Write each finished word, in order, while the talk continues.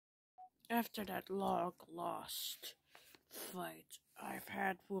After that long lost fight I've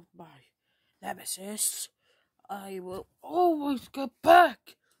had with my nemesis, I will always get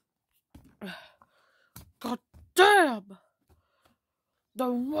back. God damn!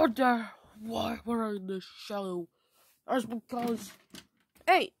 No wonder why we're in this show. That's because,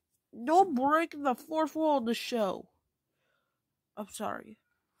 hey, don't break the fourth wall in the show. I'm sorry.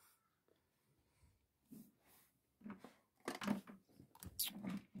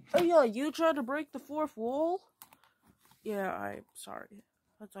 Oh yeah, you tried to break the fourth wall? Yeah, I'm sorry.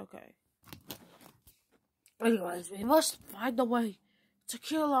 That's okay. Anyways, we must find a way to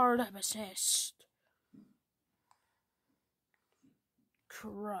kill our nemesis.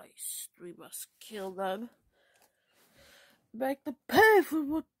 Christ, we must kill them. Make them pay for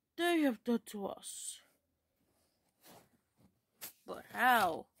what they have done to us. But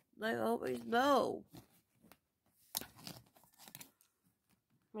how? They always know.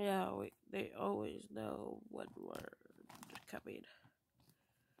 Yeah, they always know when we're coming.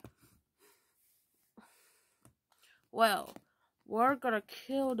 Well, we're gonna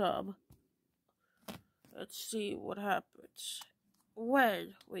kill them. Let's see what happens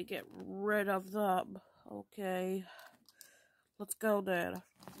when we get rid of them. Okay, let's go then.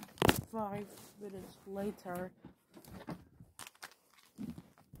 5 minutes later.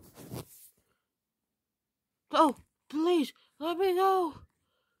 Oh, please, let me go.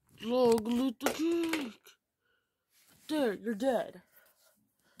 Long live the king. There, you're dead.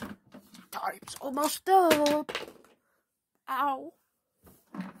 Time's almost up. Ow.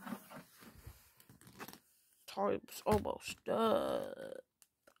 Time's almost up.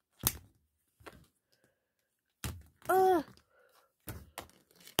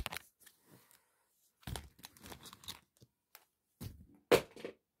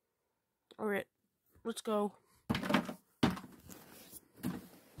 Alright, let's go.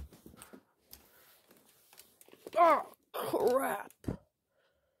 Oh, crap.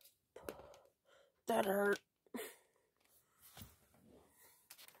 That hurt.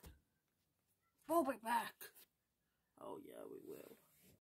 We'll be back. Oh, yeah, we will.